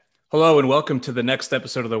Hello, and welcome to the next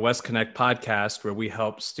episode of the West Connect podcast, where we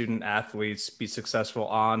help student athletes be successful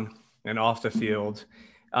on and off the field.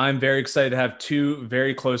 I'm very excited to have two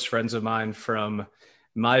very close friends of mine from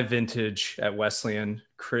my vintage at Wesleyan,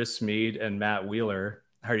 Chris Meade and Matt Wheeler.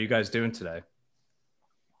 How are you guys doing today?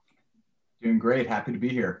 Doing great. Happy to be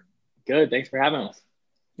here. Good. Thanks for having us.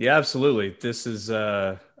 Yeah, absolutely. This is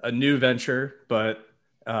a new venture, but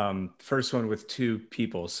first one with two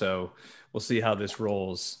people. So we'll see how this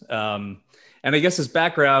rolls. And I guess as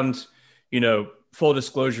background, full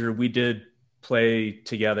disclosure, we did play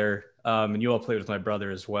together, and you all played with my brother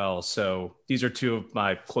as well. So these are two of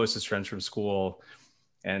my closest friends from school,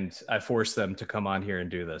 and I forced them to come on here and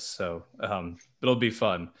do this. So it'll be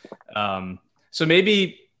fun. So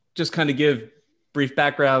maybe just kind of give brief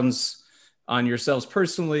backgrounds on yourselves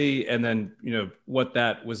personally, and then, what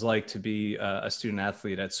that was like to be a student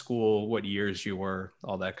athlete at school, what years you were,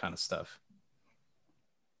 all that kind of stuff.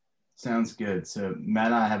 Sounds good. So Matt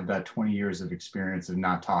and I have about 20 years of experience of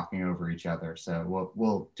not talking over each other. So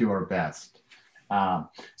we'll do our best.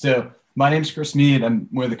 So my name is Chris Meade. I'm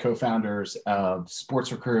one of the co-founders of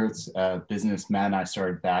SportsRecruits, a business Matt and I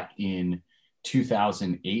started back in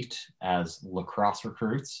 2008 as Lacrosse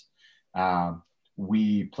Recruits.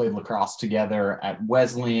 We played lacrosse together at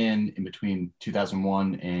Wesleyan in between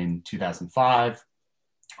 2001 and 2005.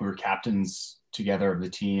 We were captains together of the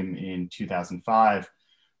team in 2005.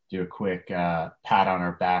 Do a quick pat on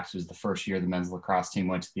our backs. It was the first year the men's lacrosse team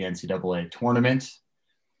went to the NCAA tournament.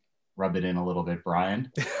 Rub it in a little bit,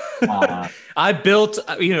 Brian. I built,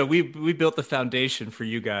 we built the foundation for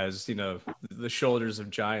you guys, the shoulders of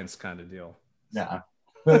giants kind of deal. Yeah,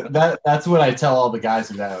 but that's what I tell all the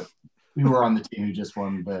guys about who were on the team who just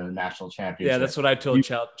won the national championship. Yeah, that's what I told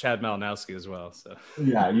Chad Malinowski as well. So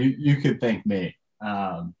yeah, you could thank me.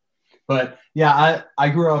 But yeah, I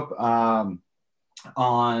grew up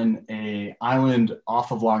on a island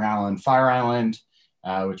off of Long Island, Fire Island,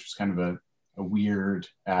 which was kind of a weird,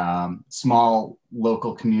 small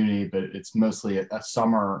local community, but it's mostly a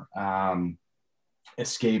summer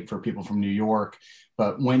escape for people from New York.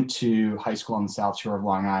 But went to high school on the South Shore of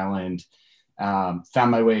Long Island.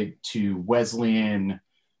 Found my way to Wesleyan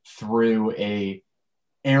through a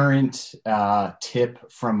errant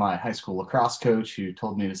tip from my high school lacrosse coach, who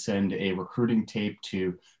told me to send a recruiting tape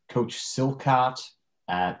to Coach Silcott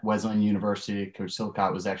at Wesleyan University. Coach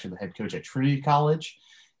Silcott was actually the head coach at Trinity College.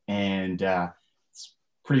 And it's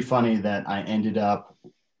pretty funny that I ended up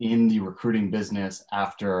in the recruiting business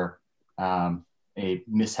after a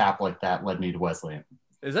mishap like that led me to Wesleyan.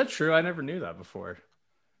 Is that true? I never knew that before.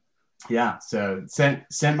 Yeah, so sent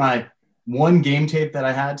my one game tape that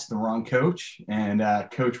I had to the wrong coach, and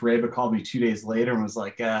Coach Reba called me 2 days later and was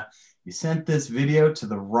like, you sent this video to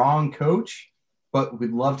the wrong coach, but we'd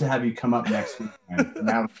love to have you come up next week. And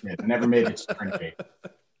now I never made it to Trinity.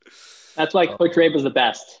 That's why Coach Reba is the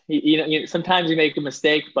best. Sometimes you make a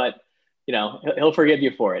mistake, but he'll forgive you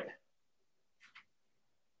for it.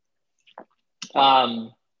 I'm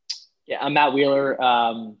Matt Wheeler.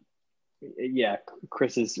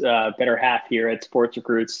 Chris's better half here at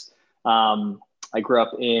SportsRecruits. I grew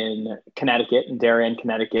up in Connecticut, in Darien,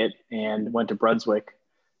 Connecticut, and went to Brunswick,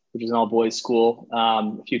 which is an all-boys school,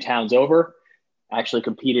 a few towns over. I actually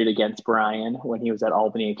competed against Brian when he was at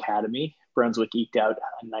Albany Academy. Brunswick eked out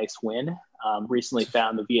a nice win. Recently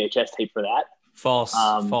found the VHS tape for that. False.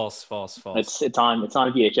 It's on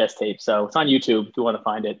VHS tape, so it's on YouTube if you want to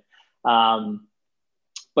find it.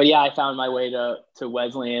 But yeah, I found my way to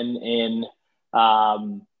Wesleyan in,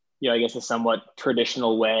 I guess a somewhat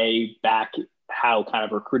traditional way back, how kind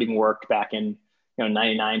of recruiting worked back in,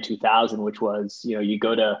 99, 2000, which was, you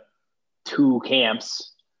go to two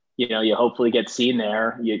camps, you hopefully get seen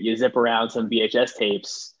there, you zip around some VHS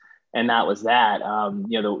tapes, and that was that.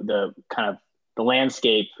 The kind of the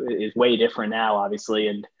landscape is way different now, obviously.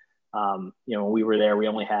 And, when we were there, we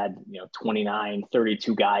only had, 29,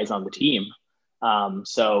 32 guys on the team.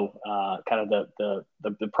 So kind of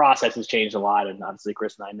the process has changed a lot, and obviously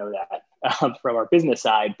Chris and I know that from our business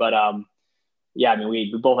side. But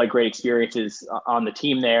we both had great experiences on the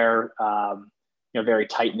team there. Very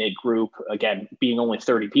tight knit group. Again, being only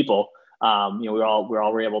 30 people, we all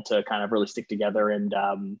were able to kind of really stick together, and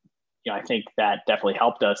I think that definitely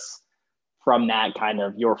helped us from that kind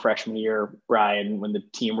of your freshman year, Brian, when the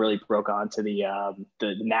team really broke onto the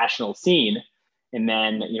national scene. And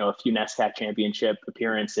then, a few NESCAC championship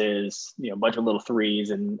appearances, a bunch of little threes.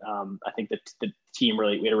 And I think that the team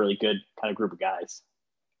we had a really good kind of group of guys.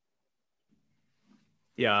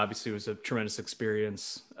 Yeah, obviously it was a tremendous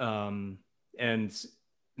experience. And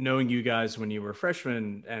knowing you guys when you were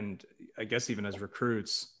freshmen, and I guess even as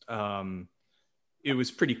recruits, it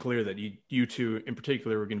was pretty clear that you two in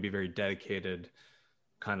particular were going to be very dedicated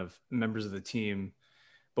kind of members of the team.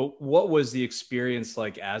 But what was the experience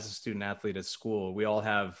like as a student athlete at school? We all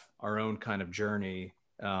have our own kind of journey.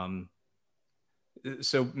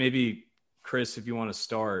 So maybe Chris, if you want to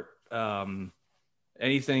start,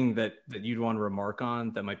 anything that you'd want to remark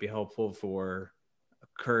on that might be helpful for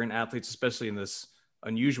current athletes, especially in this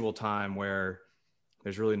unusual time where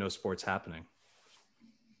there's really no sports happening?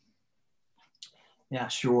 Yeah,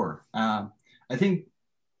 sure. I think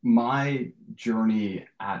my journey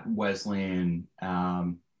at Wesleyan,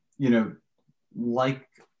 like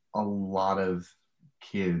a lot of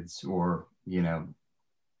kids or,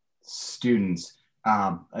 students,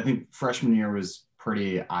 I think freshman year was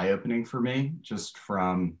pretty eye-opening for me, just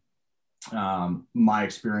from my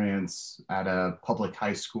experience at a public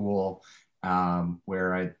high school,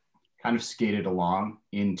 where I kind of skated along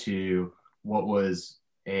into what was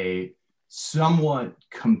a somewhat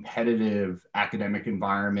competitive academic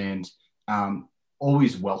environment,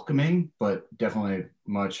 always welcoming, but definitely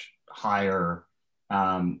much higher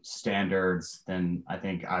standards than I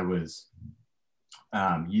think I was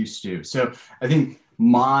used to. So I think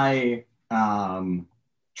my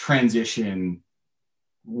transition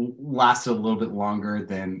lasted a little bit longer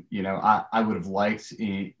than I would have liked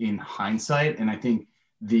in hindsight. And I think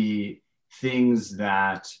the things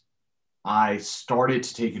that I started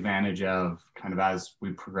to take advantage of kind of as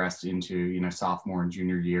we progressed into sophomore and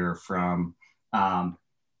junior year, from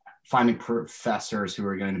finding professors who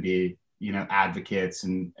are going to be advocates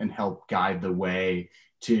and help guide the way,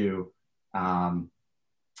 to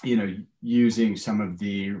using some of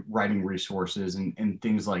the writing resources and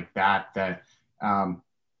things like that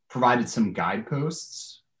provided some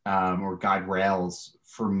guideposts or guide rails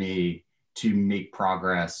for me to make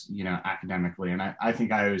progress, academically. And I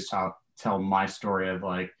think I always tell my story of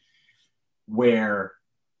like where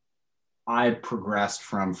I progressed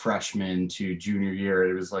from freshman to junior year.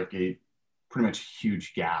 It was like a pretty much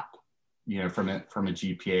huge gap, from a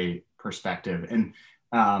GPA perspective. And,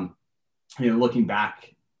 looking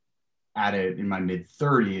back at it in my mid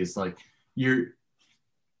 30s, like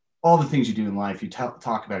all the things you do in life, you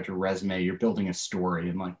talk about your resume, you're building a story,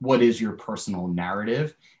 and like, what is your personal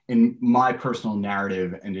narrative? And my personal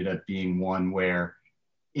narrative ended up being one where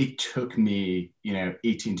it took me,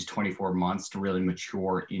 18 to 24 months to really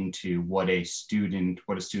mature into what a student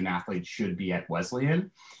athlete should be at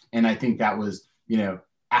Wesleyan. And I think that was,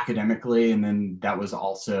 academically, and then that was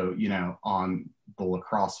also, on the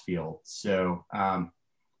lacrosse field. So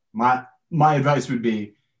my advice would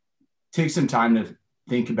be, take some time to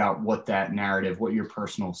think about what that narrative, what your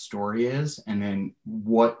personal story is, and then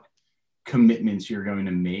what commitments you're going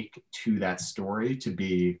to make to that story to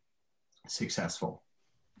be successful.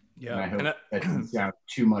 Yeah. And I hope that doesn't sound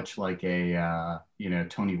too much like a,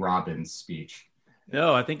 Tony Robbins speech.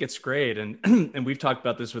 No, I think it's great. And, and we've talked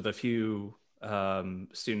about this with a few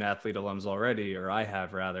student athlete alums already, or I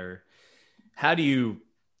have rather. How do you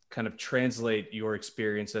kind of translate your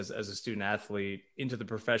experience as a student athlete into the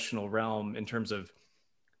professional realm in terms of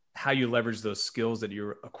how you leverage those skills that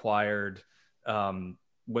you acquired,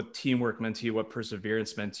 what teamwork meant to you, what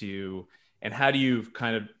perseverance meant to you, and how do you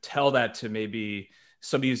kind of tell that to maybe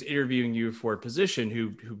somebody who's interviewing you for a position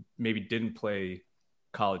who maybe didn't play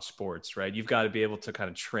college sports, right? You've got to be able to kind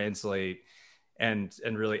of translate and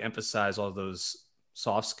really emphasize all those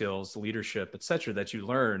soft skills, leadership, et cetera, that you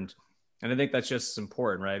learned. And I think that's just as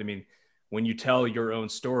important, right? I mean, when you tell your own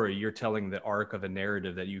story, you're telling the arc of a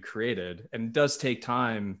narrative that you created, and it does take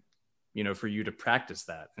time, for you to practice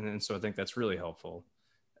that. And so I think that's really helpful.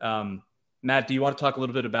 Matt, do you want to talk a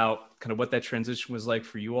little bit about kind of what that transition was like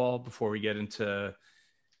for you all before we get into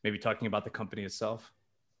maybe talking about the company itself?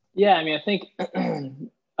 Yeah, I mean, I think,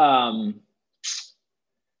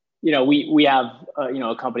 we have,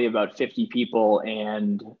 a company of about 50 people,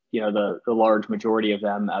 and, the large majority of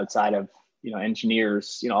them outside of,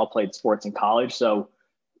 engineers, all played sports in college. So,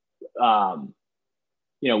 and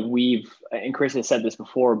Chris has said this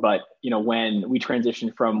before, but, when we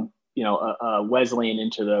transitioned from, Wesleyan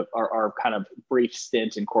into our kind of brief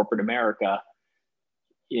stint in corporate America,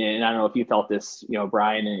 and I don't know if you felt this,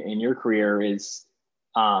 Brian, in your career, is,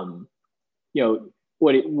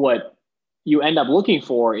 what you end up looking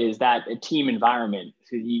for is that a team environment.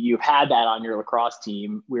 So you had that on your lacrosse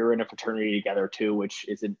team. We were in a fraternity together too, which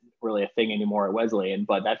isn't really a thing anymore at Wesleyan,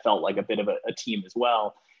 but that felt like a bit of a team as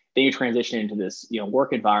well. Then you transition into this,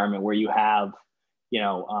 work environment where you have,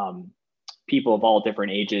 people of all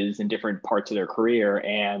different ages and different parts of their career.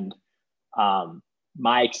 And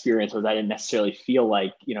my experience was I didn't necessarily feel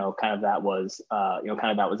like, that was a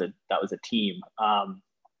team.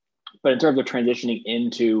 But in terms of transitioning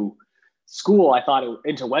into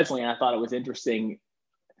into Wesleyan, I thought it was interesting,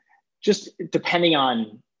 just depending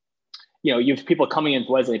on, you have people coming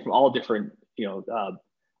into Wesleyan from all different,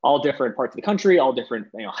 all different parts of the country, all different,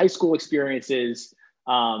 high school experiences.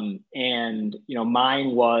 And,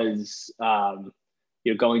 mine was,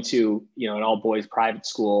 going to, an all boys private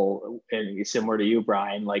school, and similar to you,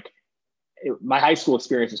 Brian, like my high school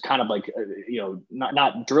experience was kind of like,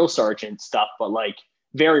 not drill sergeant stuff, but like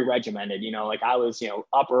very regimented, like I was,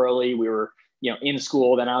 up early, we were, in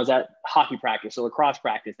school, then I was at hockey practice or lacrosse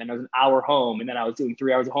practice, then I was an hour home, and then I was doing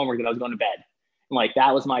 3 hours of homework, then I was going to bed. And like,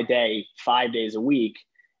 that was my day, 5 days a week.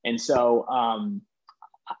 And so,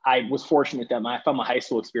 I was fortunate that I found my high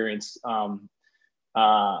school experience,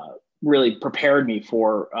 really prepared me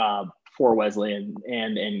for Wesleyan,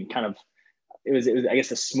 and kind of, it was, I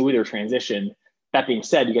guess, a smoother transition. That being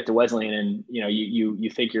said, you get to Wesleyan and, you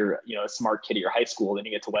think you're, a smart kid at your high school, then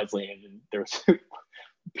you get to Wesleyan and there's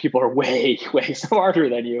people are way, way smarter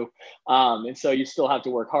than you. And so you still have to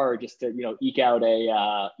work hard just to, eke out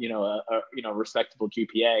a respectable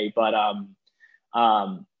GPA. But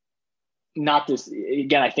not this,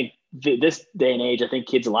 again, I think this day and age, I think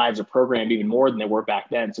kids' lives are programmed even more than they were back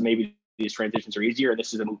then. So maybe these transitions are easier, and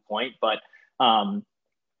this is a moot point. But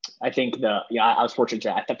I think I was fortunate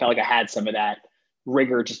I felt like I had some of that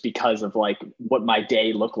rigor just because of like what my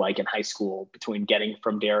day looked like in high school, between getting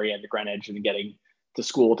from Darien to Greenwich and getting to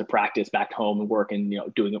school to practice, back home and work, and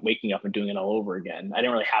waking up and doing it all over again. I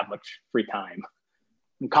didn't really have much free time.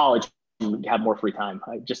 In college, you have more free time.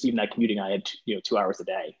 Just even that commuting, I had 2 hours a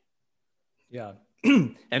day. Yeah.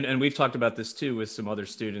 And we've talked about this too with some other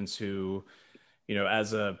students who,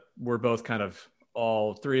 we're both kind of,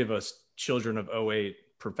 all three of us, children of '08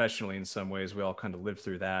 professionally in some ways. We all kind of lived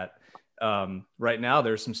through that. Right now,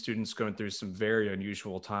 there's some students going through some very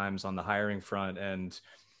unusual times on the hiring front. And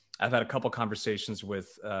I've had a couple conversations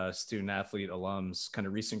with student athlete alums, kind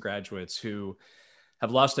of recent graduates who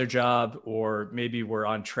have lost their job, or maybe were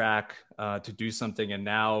on track to do something, and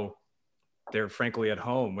now they're frankly at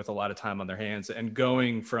home with a lot of time on their hands, and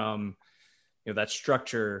going from, that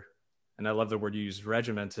structure. And I love the word you use,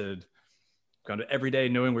 regimented, going to every day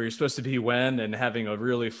knowing where you're supposed to be when, and having a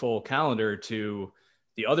really full calendar, to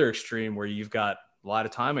the other extreme where you've got a lot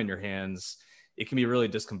of time on your hands. It can be really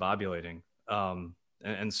discombobulating.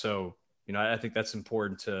 And so, I think that's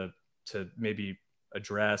important to maybe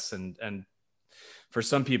address. And for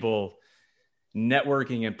some people,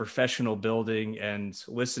 networking and professional building and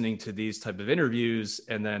listening to these type of interviews,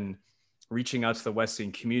 and then reaching out to the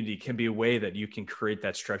Wesleyan community, can be a way that you can create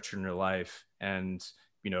that structure in your life and,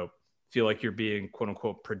 feel like you're being quote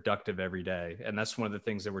unquote productive every day. And that's one of the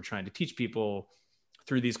things that we're trying to teach people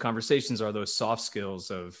through these conversations, are those soft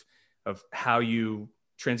skills of how you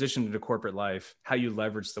transition into corporate life, how you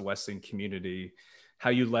leverage the Wesleyan community, how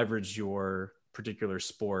you leverage your particular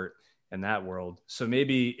sport in that world. So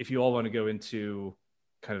maybe if you all want to go into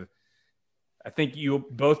kind of, I think you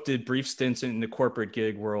both did brief stints in the corporate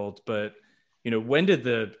gig world, but when did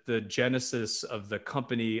the genesis of the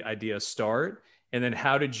company idea start? And then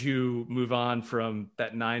how did you move on from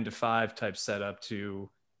that 9 to 5 type setup to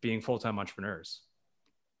being full-time entrepreneurs?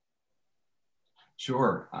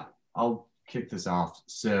 Sure. I'll kick this off.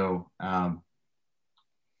 So Matt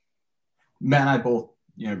and I both,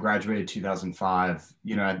 graduated 2005,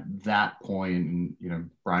 at that point, and,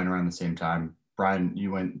 Brian around the same time. Brian,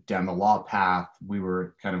 you went down the law path. We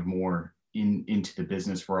were kind of more into the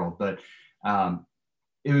business world, but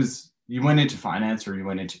it was, you went into finance or you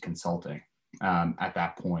went into consulting at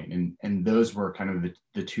that point. And those were kind of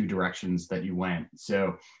the two directions that you went.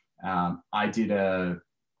 So I did a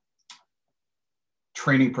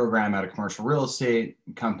training program at a commercial real estate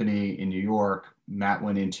company in New York. Matt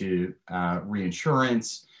went into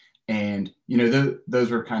reinsurance, and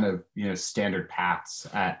those were kind of standard paths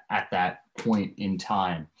at that point in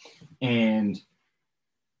time. And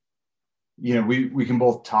we can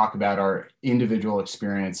both talk about our individual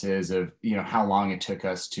experiences of how long it took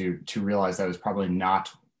us to realize that was probably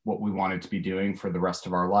not what we wanted to be doing for the rest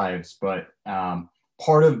of our lives. But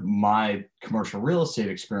part of my commercial real estate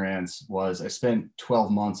experience was I spent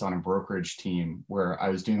 12 months on a brokerage team where I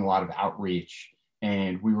was doing a lot of outreach,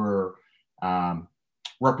 and we were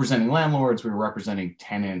representing landlords, we were representing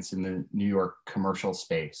tenants in the New York commercial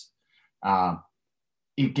space.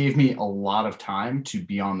 It gave me a lot of time to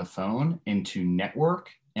be on the phone and to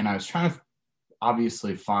network. And I was trying to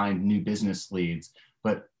obviously find new business leads,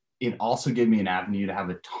 but it also gave me an avenue to have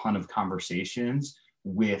a ton of conversations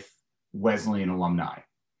with Wesleyan alumni.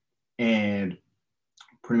 And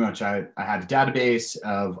pretty much I had a database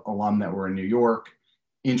of alum that were in New York,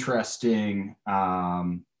 interesting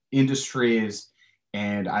industries.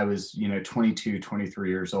 And I was, 22, 23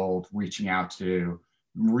 years old, reaching out to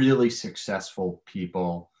really successful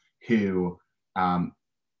people who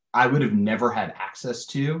I would have never had access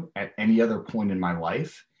to at any other point in my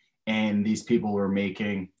life. And these people were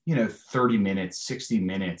making, 30 minutes, 60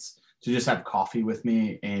 minutes to just have coffee with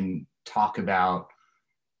me and talk about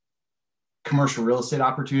commercial real estate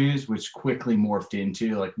opportunities, which quickly morphed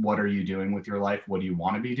into like, what are you doing with your life? What do you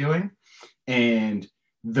want to be doing? And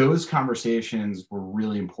those conversations were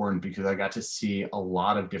really important because I got to see a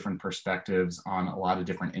lot of different perspectives on a lot of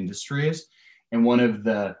different industries. And one of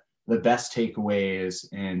the best takeaways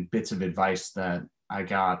and bits of advice that I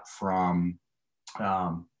got from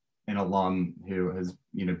an alum who has,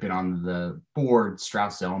 been on the board,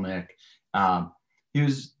 Strauss Zelnick, he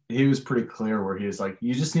was pretty clear where he was like,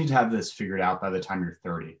 you just need to have this figured out by the time you're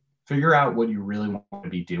 30. Figure out what you really want to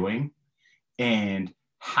be doing and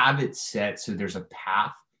have it set so there's a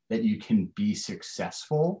path that you can be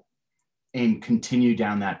successful and continue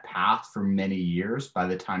down that path for many years by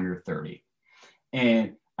the time you're 30.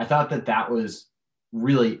 And I thought that was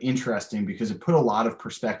really interesting because it put a lot of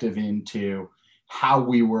perspective into how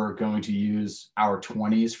we were going to use our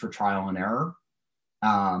 20s for trial and error,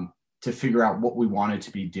 to figure out what we wanted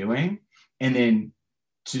to be doing, and then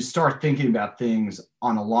to start thinking about things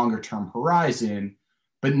on a longer term horizon,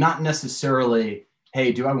 but not necessarily,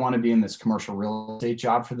 hey, do I want to be in this commercial real estate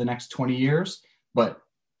job for the next 20 years? But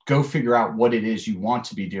go figure out what it is you want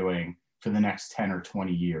to be doing for the next 10 or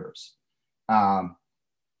 20 years.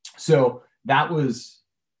 So that was,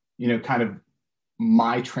 kind of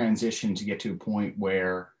my transition to get to a point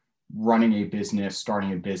where running a business,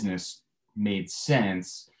 starting a business made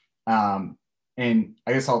sense. And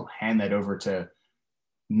I guess I'll hand that over to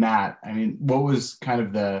Matt. I mean, what was kind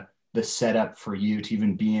of the setup for you to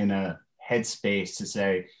even be in a headspace to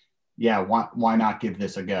say, yeah, why not give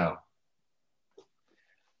this a go?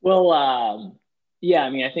 Well, yeah,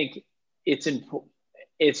 I mean, I think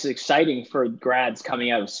it's exciting for grads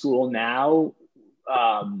coming out of school now,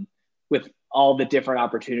 with all the different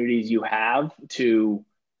opportunities you have to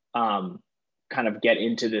kind of get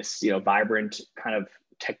into this, vibrant kind of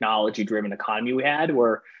technology driven economy we had,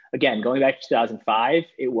 where again, going back to 2005,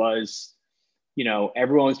 it was,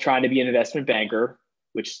 everyone was trying to be an investment banker,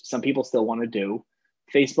 which some people still want to do.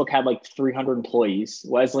 Facebook had like 300 employees.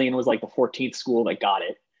 Wesleyan was like the 14th school that got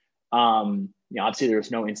it. Obviously there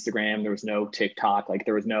was no Instagram, there was no TikTok, like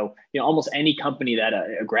there was no, almost any company that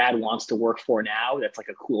a grad wants to work for now that's like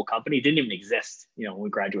a cool company didn't even exist, when we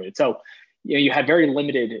graduated. So, you had very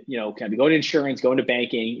limited, kind of go to insurance, go into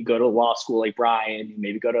banking, you go to law school like Brian,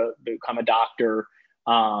 maybe go to become a doctor,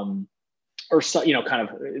 or so, kind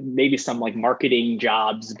of maybe some like marketing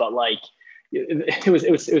jobs, but like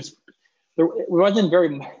there wasn't very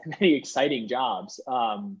many exciting jobs.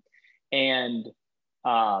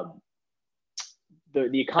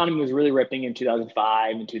 The economy was really ripping in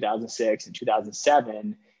 2005 and 2006 and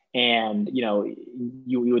 2007. And,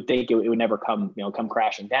 you would think it would never come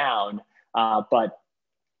crashing down. But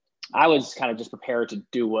I was kind of just prepared to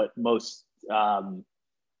do what most,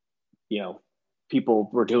 people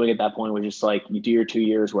were doing at that point, was just like, you do your 2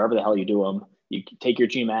 years, wherever the hell you do them, you take your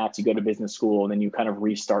GMATs, you go to business school, and then you kind of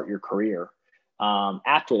restart your career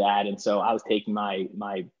after that. And so I was taking my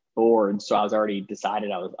board. So I was already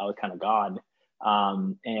decided I was kind of gone.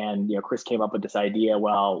 And Chris came up with this idea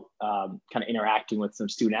while kind of interacting with some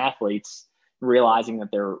student athletes, realizing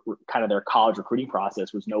that their college recruiting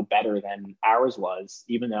process was no better than ours was,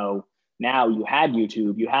 even though now you had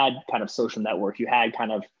YouTube, you had kind of social networks, you had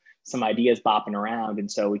kind of some ideas bopping around.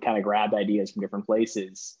 And so we kind of grabbed ideas from different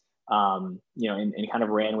places, and kind of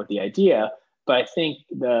ran with the idea. But I think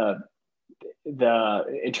in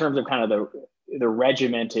terms of kind of the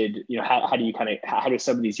regimented, how do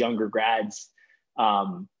some of these younger grads,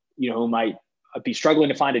 who might be struggling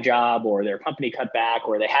to find a job, or their company cut back,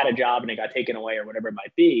 or they had a job and it got taken away, or whatever it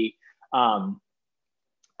might be.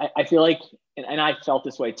 I feel like, and I felt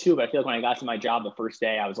this way too, but I feel like when I got to my job the first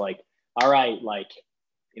day, I was like, all right, like,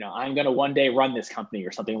 I'm going to one day run this company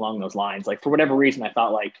or something along those lines. Like, for whatever reason, I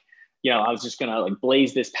thought like, I was just going to like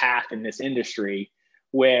blaze this path in this industry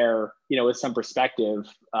where, with some perspective,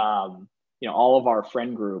 all of our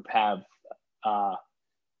friend group have,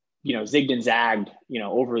 zigged and zagged,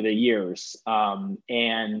 over the years.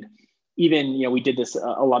 And even, we did this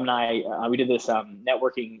we did this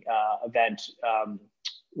networking event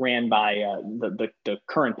ran by the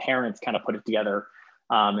current parents kind of put it together.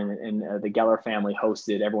 And the Geller family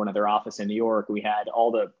hosted everyone at their office in New York. We had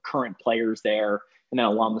all the current players there, and then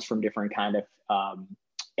alums from different kind of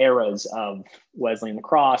eras of Wesleyan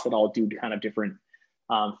lacrosse that all do kind of different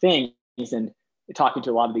things. And talking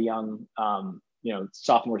to a lot of the young,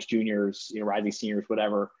 sophomores, juniors, rising seniors,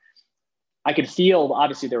 whatever, I could feel,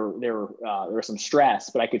 obviously there was some stress,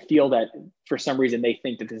 but I could feel that for some reason they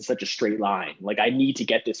think that this is such a straight line. Like, I need to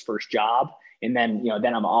get this first job and then,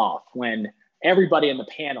 then I'm off, when everybody in the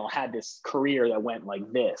panel had this career that went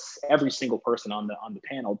like this. Every single person on the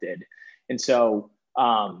panel did. And so,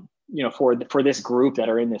 for this group that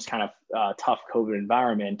are in this kind of tough COVID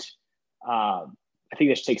environment, I think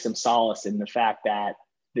they should take some solace in the fact that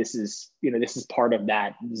this is part of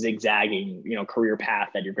that zigzagging, career path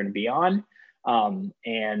that you're going to be on.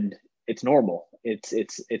 And it's normal.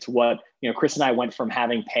 It's what, Chris and I went from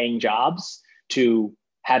having paying jobs to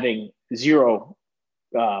having zero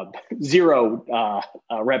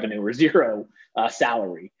revenue or zero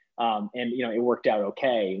salary. And, it worked out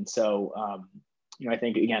okay. And so, I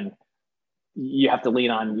think, again, you have to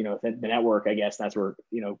lean on, the network, I guess. That's where,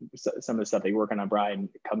 some of the stuff that you're working on, Brian,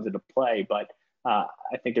 comes into play. But I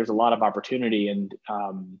think there's a lot of opportunity, and,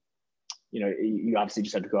 you obviously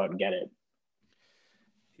just have to go out and get it.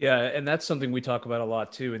 Yeah. And that's something we talk about a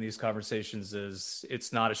lot too in these conversations, is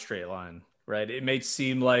it's not a straight line, right? It may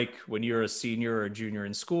seem like when you're a senior or a junior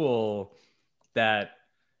in school that,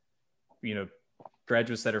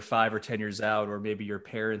 graduates that are 5 or 10 years out, or maybe your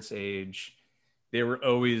parents' age, they were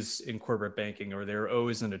always in corporate banking, or they were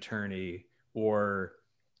always an attorney, or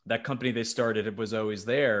that company they started, it was always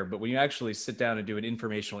there. But when you actually sit down and do an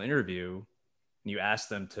informational interview and you ask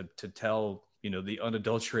them to tell, the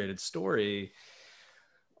unadulterated story,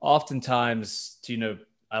 oftentimes,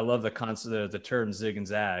 I love the concept of the term zig and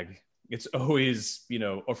zag. It's always,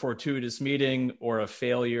 a fortuitous meeting or a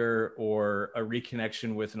failure or a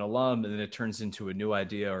reconnection with an alum, and then it turns into a new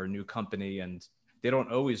idea or a new company, and they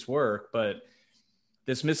don't always work. But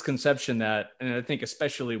this misconception that, and I think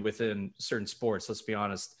especially within certain sports, let's be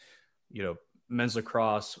honest, men's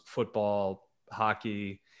lacrosse, football,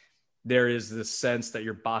 hockey, there is this sense that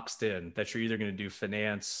you're boxed in, that you're either going to do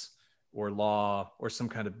finance or law or some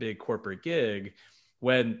kind of big corporate gig,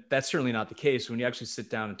 when that's certainly not the case. When you actually sit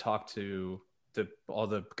down and talk to all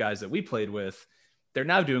the guys that we played with, they're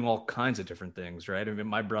now doing all kinds of different things, right? I mean,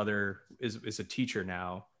 my brother is a teacher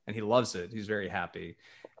now, and he loves it. He's very happy.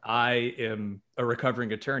 I am a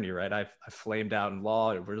recovering attorney, right? I flamed out in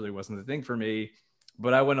law. It really wasn't the thing for me,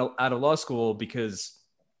 but I went out of law school because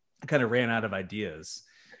I kind of ran out of ideas.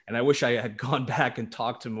 And I wish I had gone back and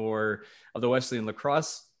talked to more of the Wesleyan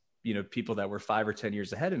lacrosse, people that were 5 or 10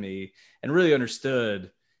 years ahead of me, and really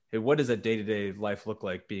understood, hey, what does a day-to-day life look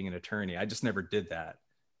like being an attorney? I just never did that.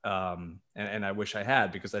 And I wish I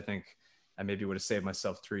had, because I think I maybe would have saved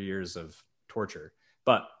myself 3 years of torture,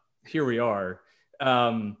 but here we are.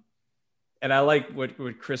 And I like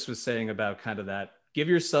what Chris was saying about kind of that, give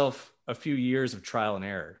yourself a few years of trial and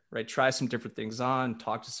error, right? Try some different things on,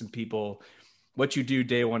 talk to some people. What you do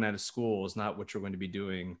day one out of school is not what you're going to be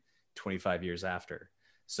doing 25 years after.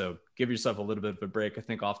 So give yourself a little bit of a break. I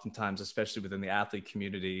think oftentimes, especially within the athlete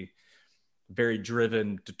community, very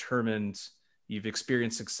driven, determined, you've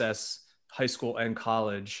experienced success, high school and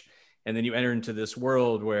college, and then you enter into this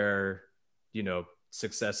world where,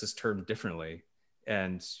 success is termed differently.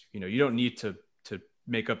 And, you don't need to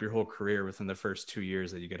make up your whole career within the first 2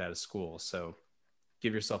 years that you get out of school. So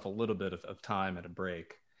give yourself a little bit of time and a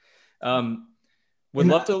break. Would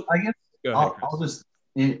love to. I guess I'll just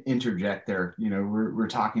interject there. We're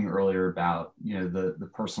talking earlier about, the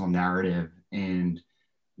personal narrative and,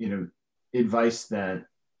 advice that,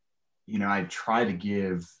 I try to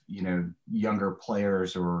give, younger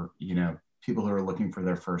players or, people who are looking for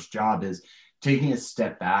their first job, is taking a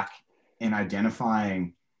step back and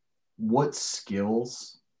identifying what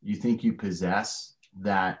skills you think you possess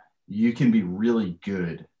that you can be really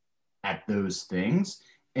good at those things.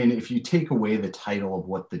 And if you take away the title of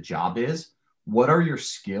what the job is, what are your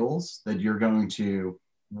skills that you're going to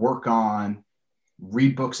work on,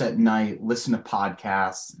 read books at night, listen to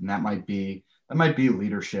podcasts, and that might be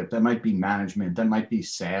leadership, that might be management, that might be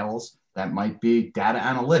sales, that might be data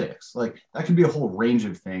analytics. Like, that could be a whole range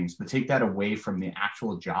of things, but take that away from the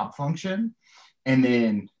actual job function. And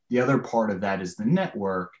then the other part of that is the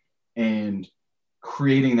network, and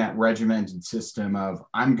creating that regimented system of,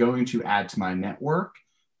 I'm going to add to my network,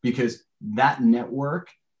 because that network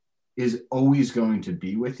is always going to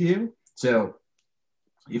be with you. So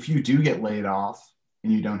if you do get laid off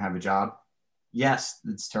and you don't have a job, yes,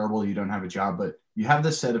 it's terrible you don't have a job, but you have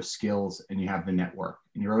the set of skills and you have the network,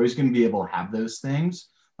 and you're always going to be able to have those things.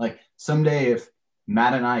 Like, someday, if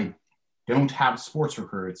Matt and I don't have sports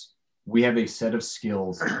recruits, we have a set of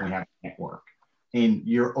skills and we have a network, and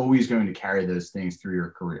you're always going to carry those things through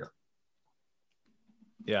your career.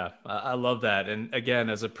 Yeah, I love that. And again,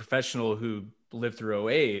 as a professional who lived through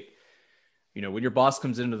 '08, you know, when your boss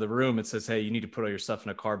comes into the room and says, hey, you need to put all your stuff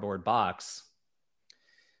in a cardboard box,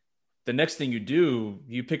 the next thing you do,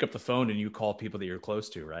 you pick up the phone and you call people that you're close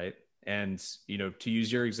to, right? And, you know, to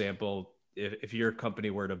use your example, if your company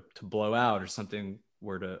were to blow out or something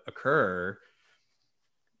were to occur,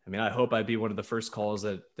 I mean, I hope I'd be one of the first calls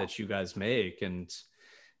that you guys make. And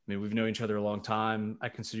I mean, we've known each other a long time. I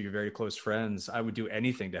consider you very close friends. I would do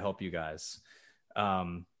anything to help you guys.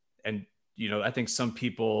 And, you know, I think some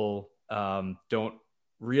people don't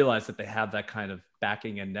realize that they have that kind of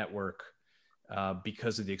backing and network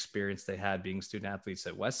because of the experience they had being student athletes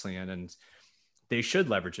at Wesleyan, and they should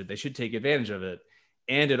leverage it. They should take advantage of it.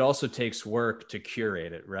 And it also takes work to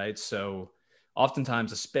curate it, right? So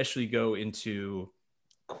oftentimes, especially go into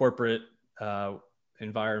corporate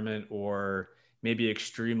environment or maybe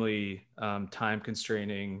extremely time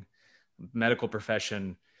constraining medical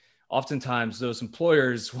profession, oftentimes those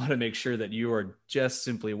employers want to make sure that you are just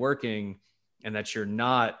simply working and that you're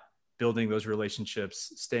not building those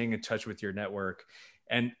relationships, staying in touch with your network.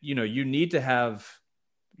 And, you know, you need to have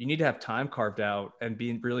time carved out and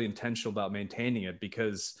being really intentional about maintaining it,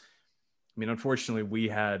 because I mean, unfortunately we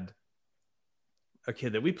had a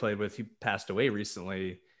kid that we played with, he passed away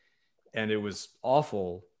recently, and it was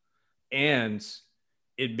awful. And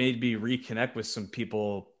it made me reconnect with some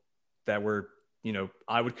people that were, you know,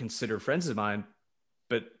 I would consider friends of mine,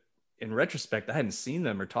 but in retrospect, I hadn't seen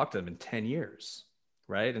them or talked to them in 10 years.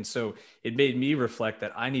 Right. And so it made me reflect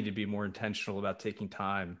that I need to be more intentional about taking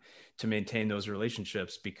time to maintain those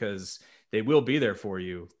relationships, because they will be there for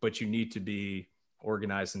you, but you need to be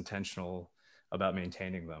organized, intentional about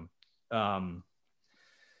maintaining them.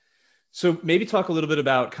 So maybe talk a little bit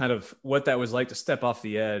about kind of what that was like to step off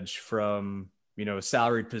the edge from, you know, a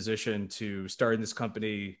salaried position to starting this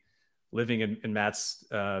company, living in Matt's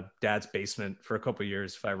dad's basement for a couple of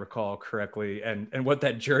years, if I recall correctly, and what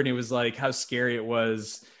that journey was like, how scary it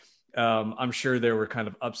was. I'm sure there were kind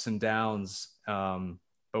of ups and downs,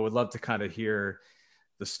 but would love to kind of hear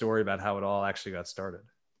the story about how it all actually got started.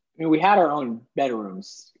 I mean, we had our own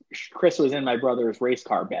bedrooms. Chris was in my brother's race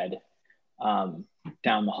car bed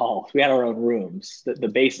down the hall. We had our own rooms. The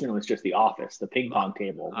basement was just the office, the ping pong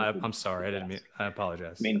table. I'm sorry. I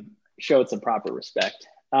apologize. I mean, showed some proper respect.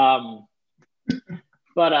 But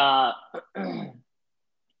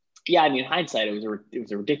yeah, I mean, in hindsight, it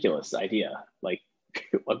was a ridiculous idea. Like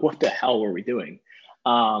what the hell were we doing?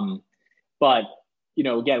 But you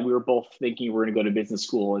know, again, we were both thinking we were going to go to business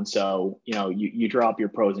school, and so you know, you draw up your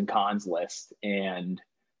pros and cons list, and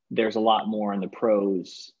there's a lot more in the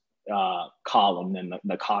pros column than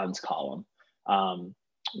the cons column.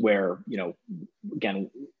 Where, you know, again,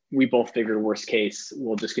 we both figured worst case,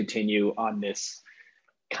 we'll just continue on this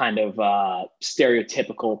kind of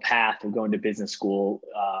stereotypical path of going to business school,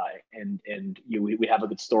 and we have a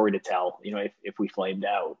good story to tell, you know, if we flamed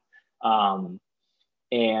out.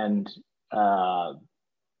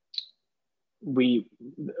 We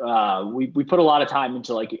put a lot of time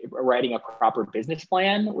into like writing a proper business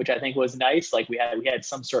plan, which I think was nice. Like we had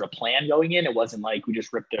some sort of plan going in. It wasn't like we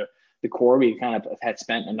just ripped the core. We kind of had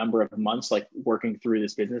spent a number of months like working through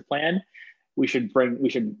this business plan. We should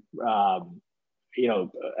you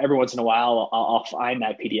know, every once in a while I'll find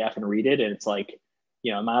that PDF and read it, and it's like,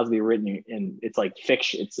 you know, it might as well be written, and it's like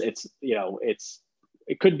fiction. It's you know,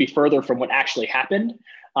 it could be further from what actually happened,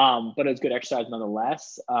 but it's good exercise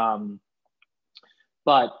nonetheless.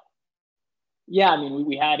 But yeah, I mean,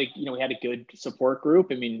 we had a good support group.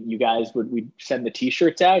 I mean, we'd send the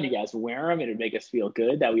t-shirts out, you guys would wear them, and it'd make us feel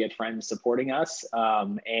good that we had friends supporting us.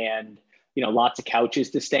 And you know, lots of couches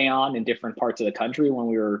to stay on in different parts of the country when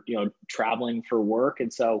we were, you know, traveling for work.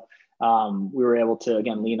 And so we were able to,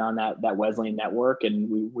 again, lean on that Wesleyan network, and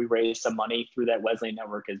we raised some money through that Wesleyan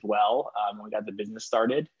network as well when we got the business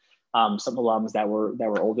started. Some alums that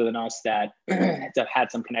were older than us that had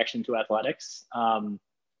some connection to athletics.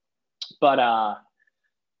 But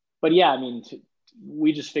yeah, I mean,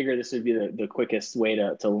 we just figured this would be the quickest way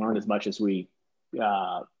to learn as much as we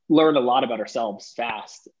learned a lot about ourselves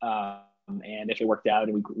fast. And if it worked out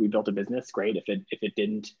and we built a business, great. If it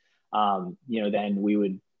didn't, you know, then we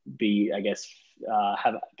would be, I guess,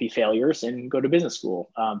 be failures and go to business school.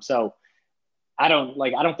 So I don't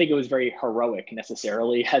think it was very heroic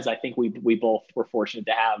necessarily, as I think we both were fortunate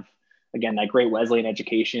to have, again, that great Wesleyan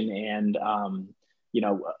education and, you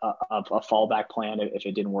know, a fallback plan if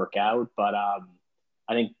it didn't work out. But I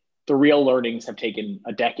think the real learnings have taken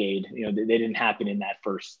a decade. You know, they didn't happen in that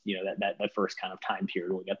first, you know, that first kind of time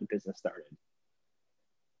period when we got the business started.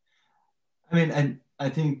 I mean, I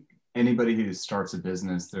think anybody who starts a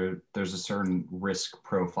business, there's a certain risk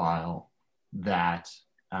profile that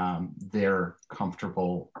they're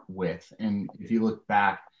comfortable with. And if you look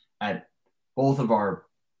back at both of our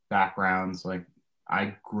backgrounds, like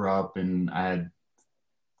I grew up in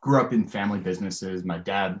family businesses. My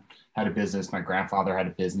dad had a business. My grandfather had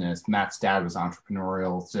a business. Matt's dad was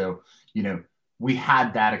entrepreneurial. So, we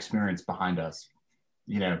had that experience behind us.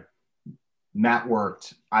 Matt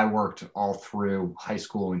worked, I worked all through high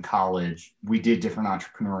school and college. We did different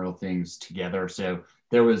entrepreneurial things together. So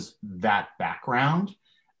there was that background.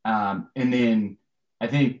 And then I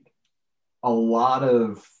think a lot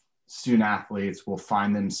of student athletes will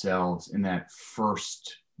find themselves in that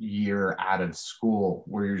first year out of school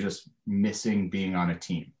where you're just missing being on a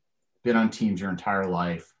team. Been on teams your entire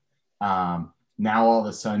life. Now all of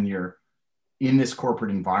a sudden you're in this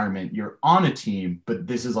corporate environment, you're on a team, but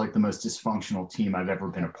this is like the most dysfunctional team I've ever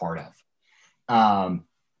been a part of.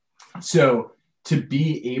 So to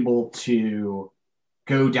be able to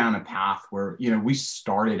go down a path where, we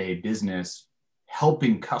started a business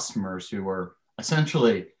helping customers who were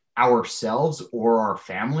essentially ourselves or our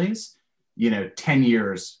families, 10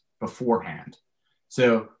 years beforehand.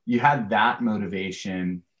 So you had that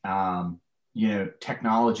motivation,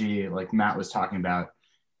 technology, like Matt was talking about.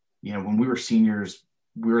 When we were seniors,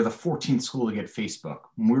 we were the 14th school to get Facebook.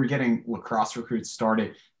 When we were getting Lacrosse Recruits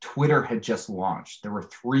started, Twitter had just launched. There were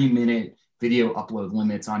 3-minute video upload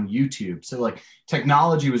limits on YouTube. So like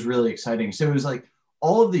technology was really exciting. So it was like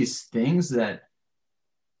all of these things that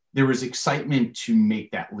there was excitement to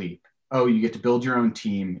make that leap. Oh, you get to build your own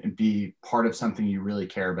team and be part of something you really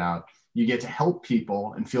care about. You get to help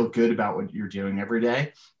people and feel good about what you're doing every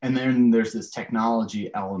day. And then there's this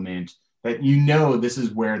technology element that this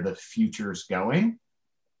is where the future's going.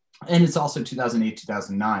 And it's also 2008,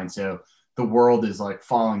 2009. So the world is like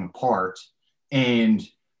falling apart. And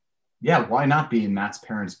yeah, why not be in Matt's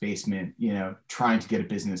parents' basement, trying to get a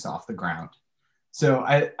business off the ground? So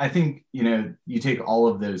I think, you take all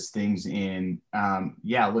of those things in,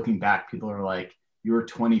 looking back, people are like, you were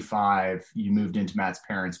 25, you moved into Matt's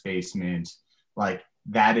parents' basement. Like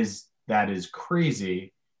that is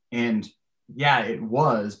crazy. And yeah, it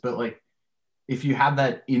was, but like, if you have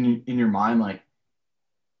that in your mind, like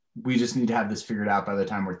we just need to have this figured out by the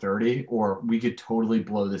time we're 30, or we could totally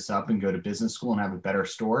blow this up and go to business school and have a better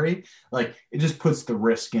story. Like it just puts the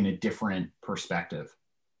risk in a different perspective.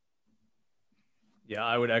 Yeah,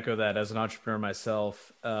 I would echo that as an entrepreneur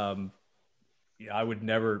myself. I would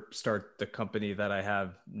never start the company that I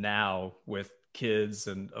have now with kids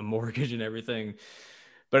and a mortgage and everything.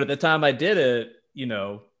 But at the time I did it,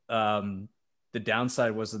 the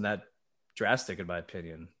downside wasn't that drastic in my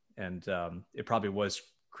opinion. And it probably was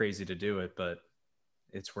crazy to do it, but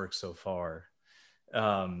it's worked so far.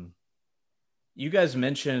 You guys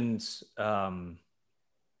mentioned kind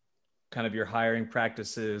of your hiring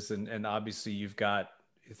practices and obviously you've got,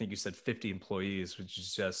 I think you said 50 employees, which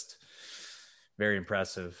is just very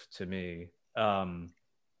impressive to me.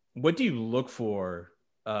 What do you look for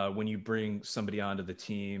when you bring somebody onto the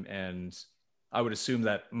team? And I would assume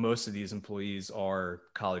that most of these employees are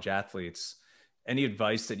college athletes. Any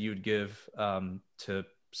advice that you would give to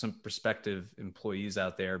some prospective employees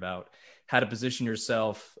out there about how to position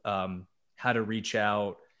yourself, how to reach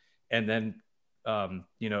out, and then,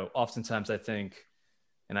 oftentimes I think,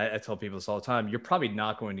 and I tell people this all the time, you're probably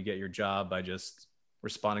not going to get your job by just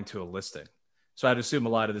responding to a listing. So I'd assume a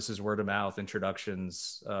lot of this is word of mouth,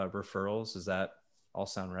 introductions, referrals. Does that all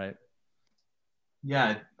sound right?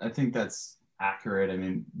 Yeah, I think that's accurate. I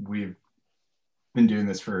mean, we've been doing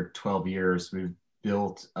this for 12 years. We've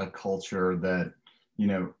built a culture that,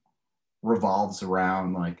 revolves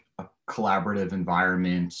around like a collaborative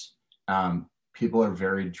environment. People are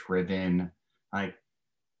very driven. Like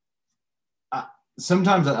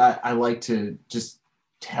sometimes I like to just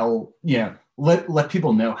tell, let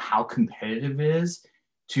people know how competitive it is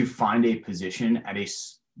to find a position at a,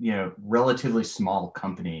 relatively small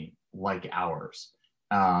company like ours.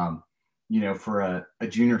 For a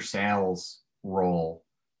junior sales role,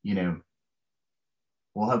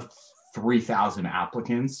 we'll have 3,000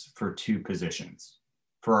 applicants for 2 positions.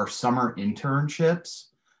 For our summer internships,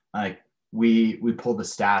 like we pull the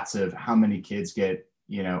stats of how many kids get,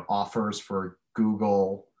 offers for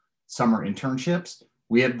Google summer internships.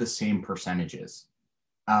 We have the same percentages.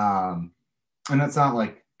 And that's not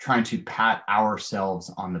like trying to pat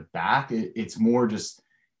ourselves on the back. It's more just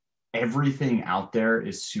everything out there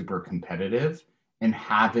is super competitive, and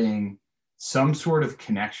having some sort of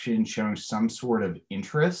connection, showing some sort of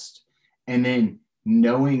interest, and then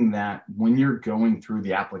knowing that when you're going through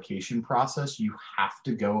the application process, you have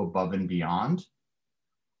to go above and beyond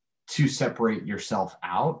to separate yourself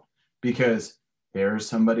out, because there's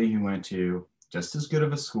somebody who went to just as good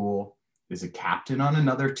of a school, is a captain on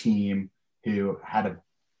another team, who had a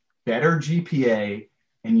better GPA,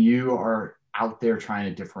 and you are out there trying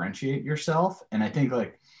to differentiate yourself. And I think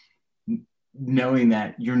like knowing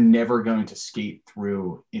that you're never going to skate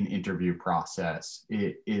through an interview process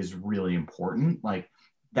is really important. Like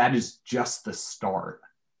that is just the start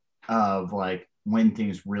of like when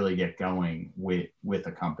things really get going with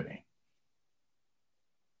a company.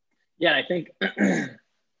 Yeah, I think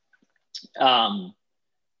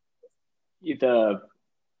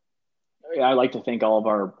I like to think all of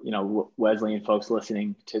our, Wesleyan folks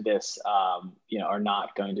listening to this, are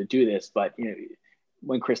not going to do this, but,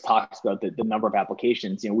 when Chris talks about the number of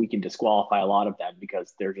applications, we can disqualify a lot of them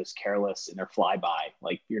because they're just careless and they're flyby.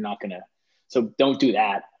 Like you're not going to, so don't do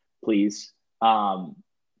that, please. Try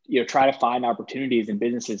to find opportunities in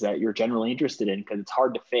businesses that you're generally interested in, because it's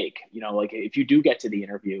hard to fake. Like if you do get to the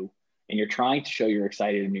interview and you're trying to show you're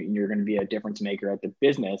excited and you're going to be a difference maker at the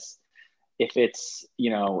business, if it's,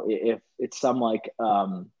 if it's some like,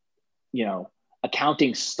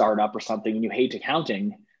 accounting startup or something and you hate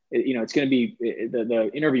accounting, it's going to be,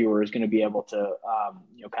 the interviewer is going to be able to,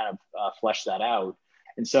 flesh that out.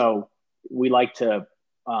 And so we like to,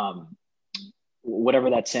 whatever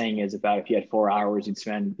that saying is about, if you had 4 hours, you'd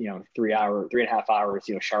spend, 3.5 hours,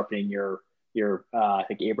 sharpening your I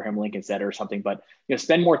think Abraham Lincoln said or something, but,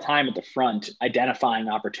 spend more time at the front identifying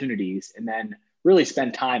opportunities, and then really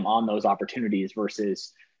spend time on those opportunities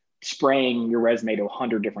versus spraying your resume to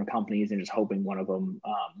 100 different companies and just hoping one of them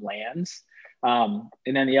lands. And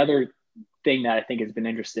then the other thing that I think has been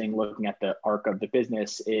interesting looking at the arc of the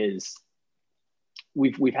business is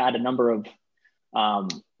we've had a number of,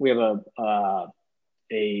 we have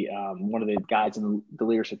one of the guys in the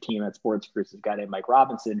leadership team at SportsRecruits is a guy named Mike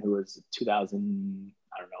Robinson, who was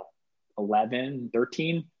 11,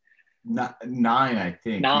 13. 9, I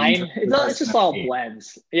think. 9. It's just all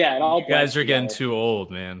blends. Yeah, it all you blends guys are getting together. too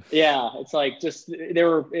old, man. Yeah, it's like just they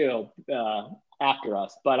were after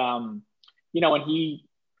us, but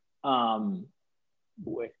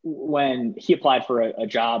when he applied for a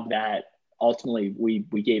job that ultimately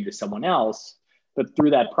we gave to someone else, but through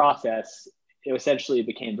that process, it essentially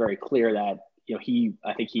became very clear that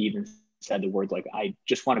I think he even said the words like, "I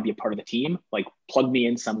just want to be a part of the team. Like plug me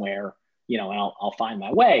in somewhere, and I'll find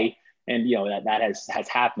my way." And that has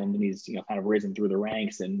happened, and he's kind of risen through the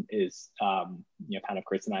ranks and is kind of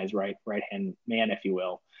Chris and I's right hand man, if you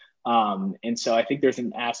will. And so I think there's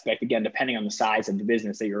an aspect, again, depending on the size of the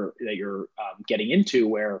business that you're getting into,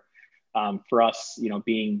 where for us,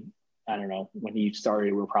 being, I don't know, when he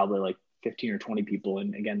started, we were probably like 15 or 20 people,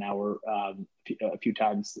 and again now we're a few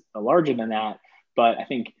times larger than that. But I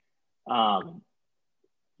think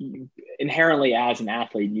inherently as an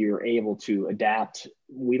athlete, you're able to adapt.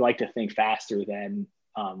 We like to think faster than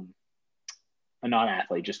a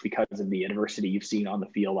non-athlete, just because of the adversity you've seen on the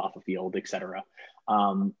field, off the field, et cetera.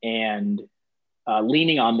 And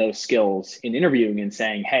leaning on those skills in interviewing and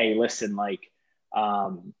saying, "Hey, listen, like,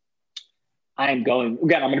 I'm going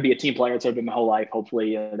to be a team player. It's been my whole life.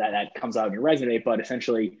 Hopefully that comes out in your resume, but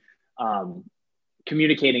essentially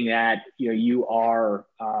communicating that, you are,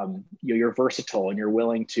 you're versatile and you're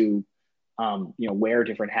willing to, wear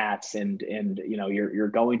different hats and you're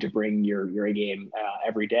going to bring your A game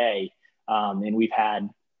every day." And we've had,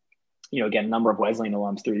 again, a number of Wesleyan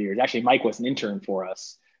alums through the years. Actually, Mike was an intern for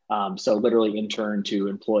us. So literally intern to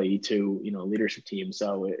employee to, leadership team.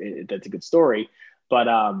 So that's a good story. But,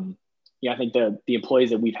 I think the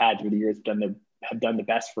employees that we've had through the years have done the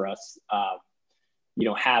best for us,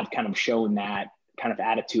 have kind of shown that kind of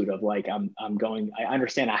attitude of like, I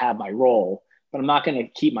understand I have my role, but I'm not going to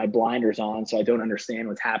keep my blinders on so I don't understand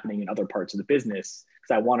what's happening in other parts of the business,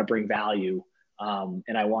 because I want to bring value.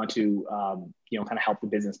 And I want to, kind of help the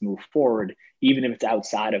business move forward, even if it's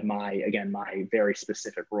outside of my very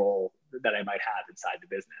specific role that I might have inside the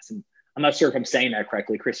business. And I'm not sure if I'm saying that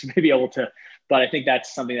correctly, Chris, you may be able to, but I think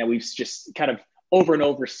that's something that we've just kind of over and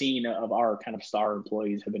over seen of our kind of star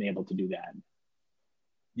employees have been able to do that.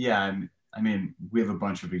 Yeah. I mean, we have a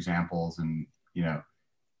bunch of examples, and,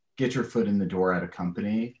 get your foot in the door at a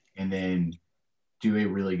company and then do a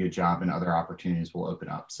really good job, and other opportunities will open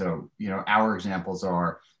up. So, our examples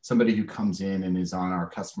are somebody who comes in and is on our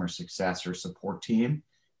customer success or support team,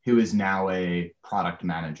 who is now a product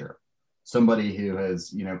manager. Somebody who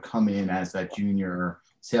has, come in as that junior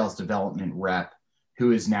sales development rep,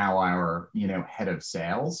 who is now our, head of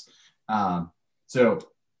sales. So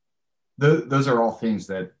those are all things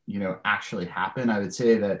that, actually happen. I would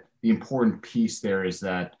say that the important piece there is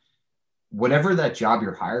that whatever that job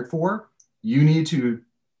you're hired for, you need to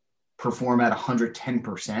perform at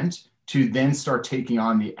 110% to then start taking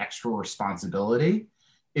on the extra responsibility.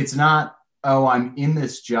 It's not, oh, I'm in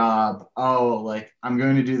this job. Oh, like I'm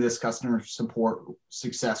going to do this customer support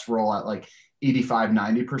success role at like 85,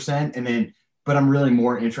 90%. And then, but I'm really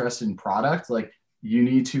more interested in product. Like you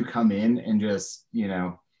need to come in and just,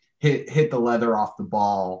 hit the leather off the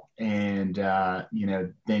ball and,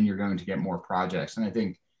 then you're going to get more projects. And I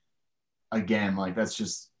think, again, like that's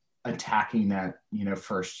just attacking that,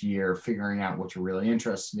 first year, figuring out what you're really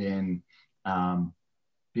interested in,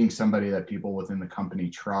 being somebody that people within the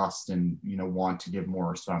company trust and, want to give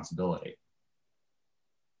more responsibility.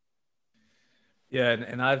 Yeah.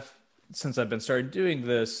 And since I've been started doing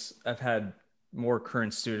this, I've had more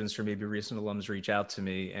current students or maybe recent alums reach out to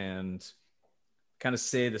me and kind of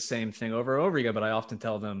say the same thing over and over again. But I often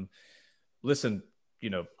tell them, listen,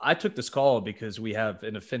 I took this call because we have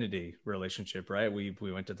an affinity relationship, right? We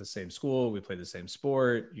went to the same school, we played the same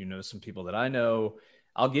sport, some people that I know.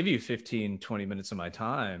 I'll give you 15, 20 minutes of my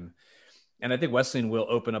time. And I think Wesleyan will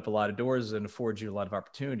open up a lot of doors and afford you a lot of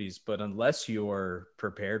opportunities, but unless you're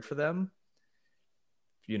prepared for them,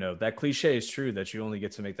 that cliche is true that you only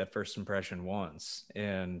get to make that first impression once.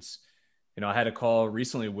 And, I had a call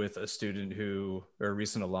recently with a student or a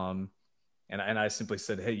recent alum, and I simply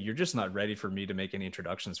said, hey, you're just not ready for me to make any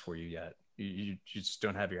introductions for you yet. You just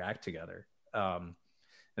don't have your act together. And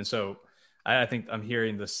so I think I'm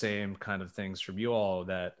hearing the same kind of things from you all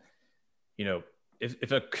that,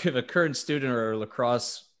 if a current student or a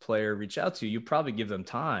lacrosse player reach out to you, you probably give them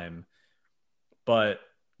time, but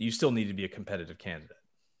you still need to be a competitive candidate.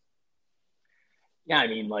 Yeah. I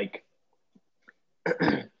mean, like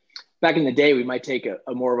back in the day, we might take a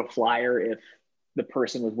more of a flyer if the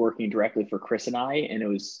person was working directly for Chris and I, and it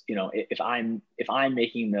was, if I'm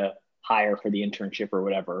making the hire for the internship or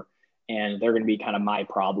whatever, and they're going to be kind of my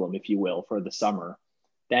problem, if you will, for the summer,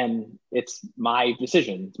 then it's my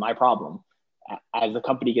decision. It's my problem. As the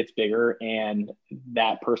company gets bigger and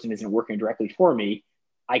that person isn't working directly for me,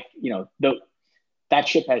 that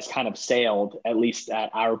ship has kind of sailed, at least at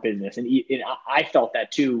our business. And I felt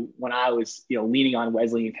that too when I was, leaning on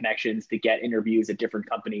Wesleyan connections to get interviews at different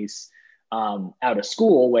companies out of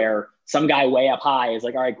school, where some guy way up high is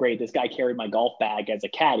like, all right, great. This guy carried my golf bag as a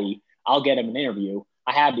caddy. I'll get him an interview.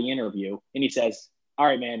 I have the interview. And he says, all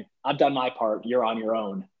right, man, I've done my part. You're on your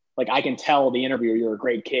own. Like I can tell the interviewer you're a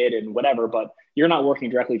great kid and whatever, but you're not working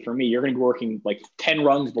directly for me. You're going to be working like 10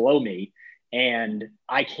 rungs below me. And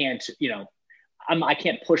I can't, I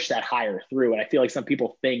can't push that higher through. And I feel like some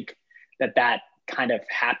people think that kind of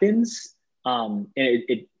happens. And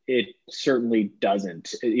it certainly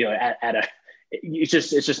doesn't, it's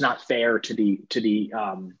just not fair to the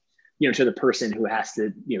person who has to,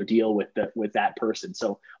 deal with that person.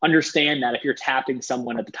 So understand that if you're tapping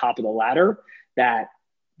someone at the top of the ladder,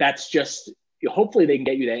 that's just, hopefully they can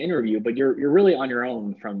get you that interview, but you're really on your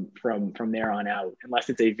own from there on out, unless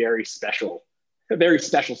it's a very special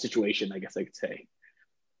situation, I guess I could say.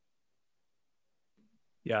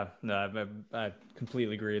 Yeah, no, I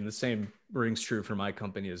completely agree. And the same rings true for my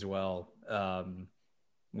company as well.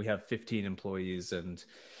 We have 15 employees and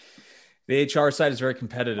the HR side is very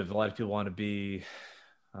competitive. A lot of people want to be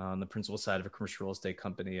on the principal side of a commercial real estate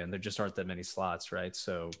company, and there just aren't that many slots, right?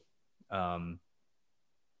 So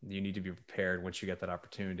you need to be prepared once you get that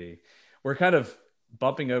opportunity. We're kind of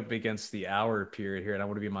bumping up against the hour period here, and I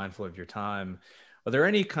want to be mindful of your time. Are there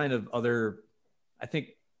any kind of other, I think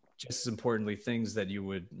just as importantly, things that you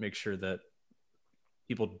would make sure that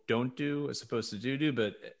people don't do as opposed to do,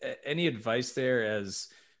 but any advice there as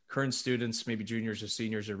current students, maybe juniors or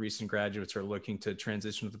seniors or recent graduates are looking to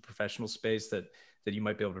transition to the professional space that you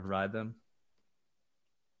might be able to provide them?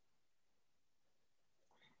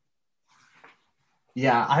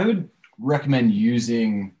 Yeah, I would recommend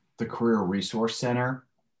using the Career Resource Center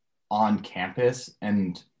on campus.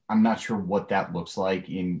 And I'm not sure what that looks like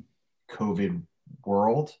in COVID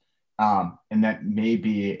world. And that may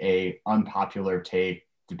be a unpopular take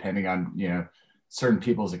depending on, certain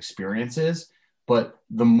people's experiences. But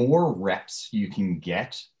the more reps you can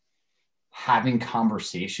get having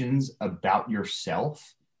conversations about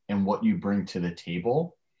yourself and what you bring to the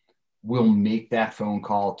table will make that phone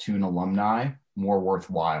call to an alumni more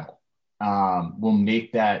worthwhile. Will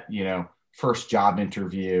make that, first job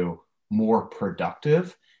interview more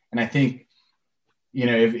productive. And I think,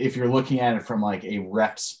 if you're looking at it from like a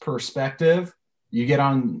rep's perspective, you get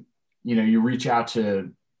on, you reach out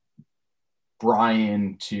to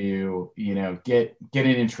Brian to, get an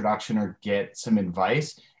introduction or get some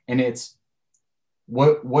advice. And it's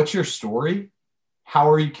what's your story? How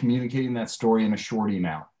are you communicating that story in a short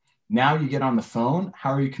email? Now you get on the phone.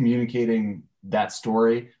 How are you communicating that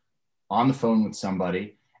story on the phone with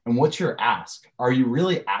somebody? And what's your ask? Are you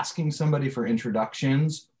really asking somebody for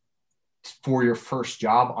introductions for your first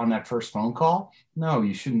job on that first phone call? No,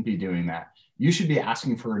 you shouldn't be doing that. You should be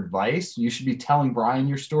asking for advice. You should be telling Brian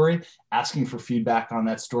your story, asking for feedback on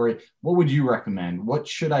that story. What would you recommend? What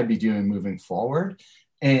should I be doing moving forward?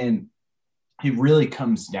 And it really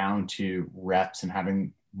comes down to reps and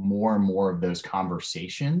having more and more of those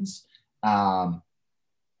conversations. And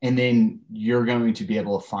then you're going to be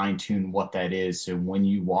able to fine tune what that is. So when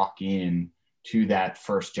you walk in to that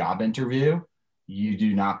first job interview, you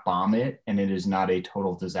do not bomb it and it is not a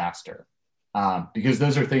total disaster. Because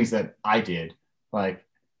those are things that I did, like,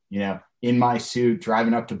 in my suit,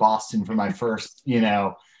 driving up to Boston for my first,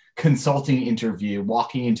 consulting interview,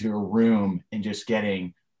 walking into a room and just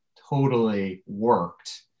getting totally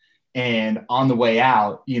worked. And on the way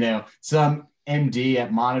out, some MD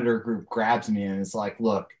at Monitor Group grabs me and is like,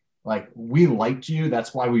 look, like, we liked you.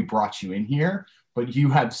 That's why we brought you in here, but you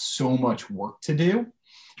have so much work to do.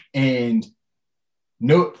 And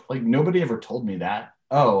nobody ever told me that.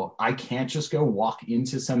 Oh, I can't just go walk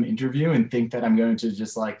into some interview and think that I'm going to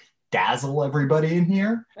just like dazzle everybody in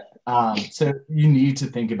here. So you need to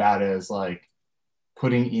think about it as like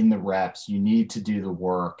putting in the reps. You need to do the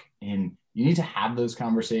work and you need to have those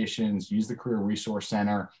conversations, use the Career Resource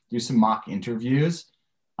Center, do some mock interviews.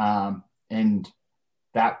 And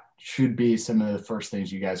that should be some of the first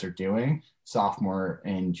things you guys are doing sophomore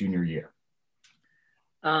and junior year.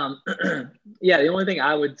 Yeah, the only thing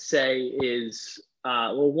I would say is,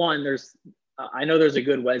 one, I know there's a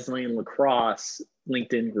good Wesleyan lacrosse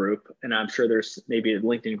LinkedIn group, and I'm sure there's maybe a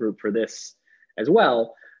LinkedIn group for this as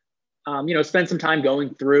well. Spend some time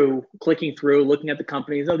going through, clicking through, looking at the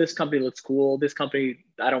companies. Oh, this company looks cool. This company,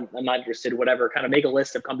 I'm not interested, whatever, kind of make a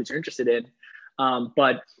list of companies you're interested in.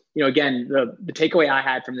 But again, the takeaway I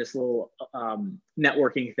had from this little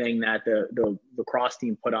networking thing that the lacrosse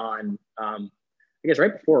team put on, I guess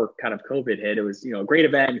right before kind of COVID hit, it was, a great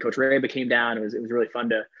event. Coach Reba came down. It was really fun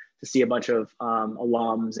to see a bunch of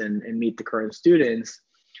alums and meet the current students.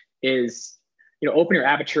 Is, open your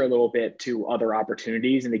aperture a little bit to other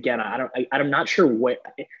opportunities. And again, I'm not sure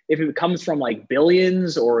if it comes from like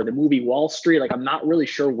Billions or the movie Wall Street. Like, I'm not really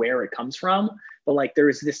sure where it comes from, but like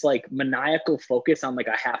there's this like maniacal focus on like,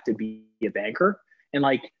 I have to be a banker. And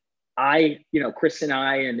like Chris and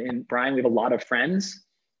I and Brian, we have a lot of friends.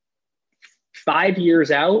 5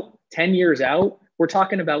 years out, 10 years out, we're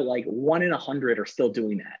talking about like 1 in 100 are still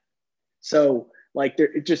doing that. So like,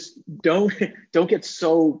 just don't get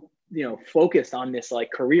so, focused on this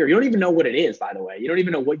like career. You don't even know what it is, by the way. You don't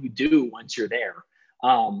even know what you do once you're there.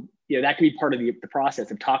 That could be part of the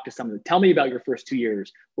process of talk to someone. Tell me about your first 2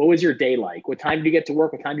 years. What was your day like? What time did you get to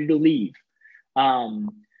work? What time did you leave?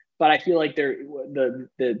 But I feel like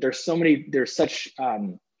there's such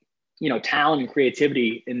talent and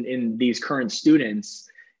creativity in these current students.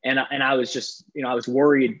 And I was just, I was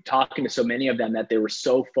worried talking to so many of them that they were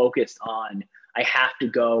so focused on, I have to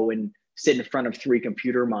go and sit in front of 3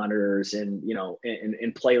 computer monitors and,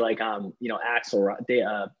 and play like, Axelrod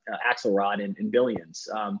and Billions.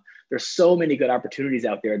 There's so many good opportunities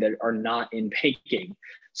out there that are not in banking.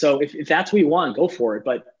 So if that's what you want, go for it.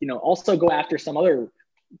 But, also go after some other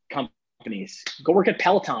companies. Go work at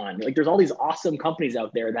Peloton. Like, there's all these awesome companies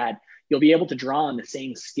out there that you'll be able to draw on the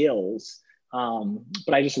same skills.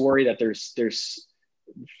 But I just worry that there's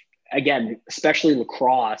again, especially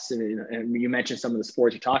lacrosse, and you mentioned some of the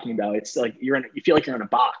sports you're talking about. It's like you feel like you're in a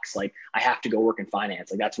box. Like, I have to go work in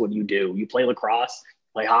finance. Like, that's what you do. You play lacrosse,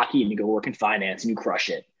 play hockey, and you go work in finance and you crush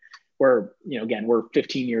it. Where, again, we're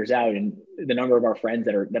 15 years out, and the number of our friends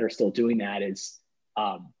that are still doing that is,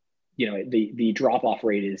 the drop-off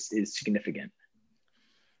rate is significant.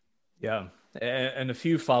 Yeah. And a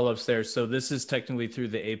few follow-ups there. So this is technically through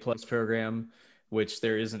the A+ program, which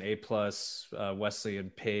there is an A+ Wesleyan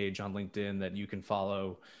page on LinkedIn that you can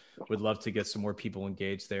follow. Would love to get some more people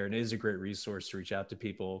engaged there. And it is a great resource to reach out to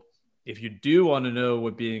people. If you do want to know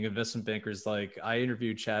what being an investment banker is like, I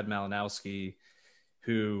interviewed Chad Malinowski,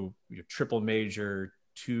 who triple major,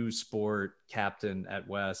 2-sport captain at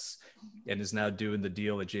Wes, and is now doing the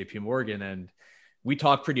deal at JP Morgan. And we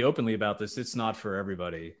talk pretty openly about this. It's not for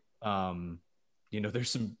everybody.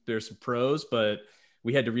 There's some pros, but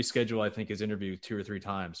we had to reschedule, I think, his interview 2 or 3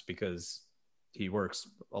 times because he works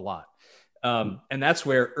a lot. And that's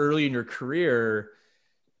where early in your career,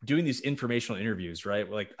 doing these informational interviews, right?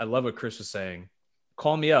 Like, I love what Chris was saying.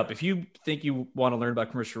 Call me up. If you think you want to learn about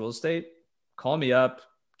commercial real estate, call me up,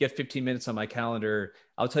 get 15 minutes on my calendar.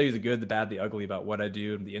 I'll tell you the good, the bad, the ugly about what I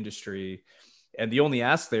do in the industry. And the only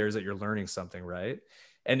ask there is that you're learning something, right?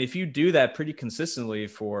 And if you do that pretty consistently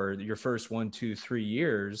for your first 1, 2, 3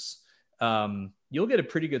 years, you'll get a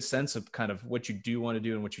pretty good sense of kind of what you do want to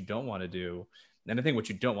do and what you don't want to do. And I think what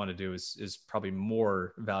you don't want to do is probably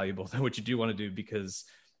more valuable than what you do want to do, because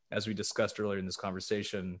as we discussed earlier in this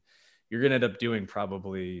conversation, you're going to end up doing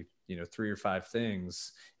probably, 3 or 5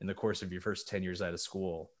 things in the course of your first 10 years out of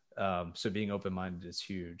school. So being open-minded is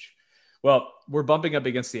huge. Well, we're bumping up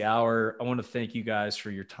against the hour. I want to thank you guys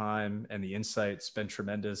for your time and the insights. It's been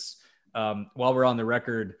tremendous. While we're on the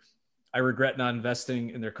record, I regret not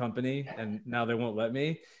investing in their company, and now they won't let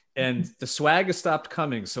me. And the swag has stopped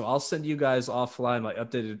coming. So I'll send you guys offline my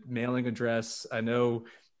updated mailing address. I know,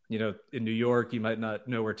 in New York, you might not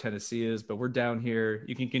know where Tennessee is, but we're down here.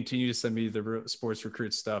 You can continue to send me the Sports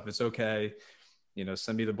Recruit stuff. It's okay.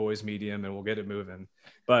 Send me the boys medium and we'll get it moving.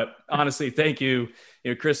 But honestly, thank you.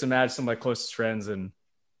 Chris and Matt, some of my closest friends, and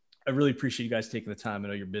I really appreciate you guys taking the time. I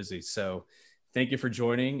know you're busy. So thank you for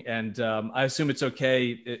joining. And I assume it's okay,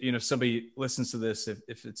 if somebody listens to this,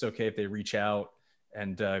 if it's okay if they reach out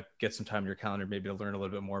and get some time in your calendar, maybe to learn a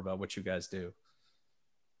little bit more about what you guys do.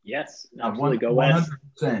 Yes, absolutely. Go West.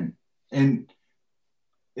 100%. And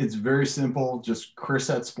it's very simple. Just Chris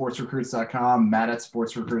at sportsrecruits.com, Matt at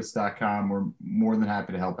sportsrecruits.com. We're more than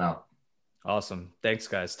happy to help out. Awesome. Thanks,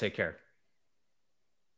 guys. Take care.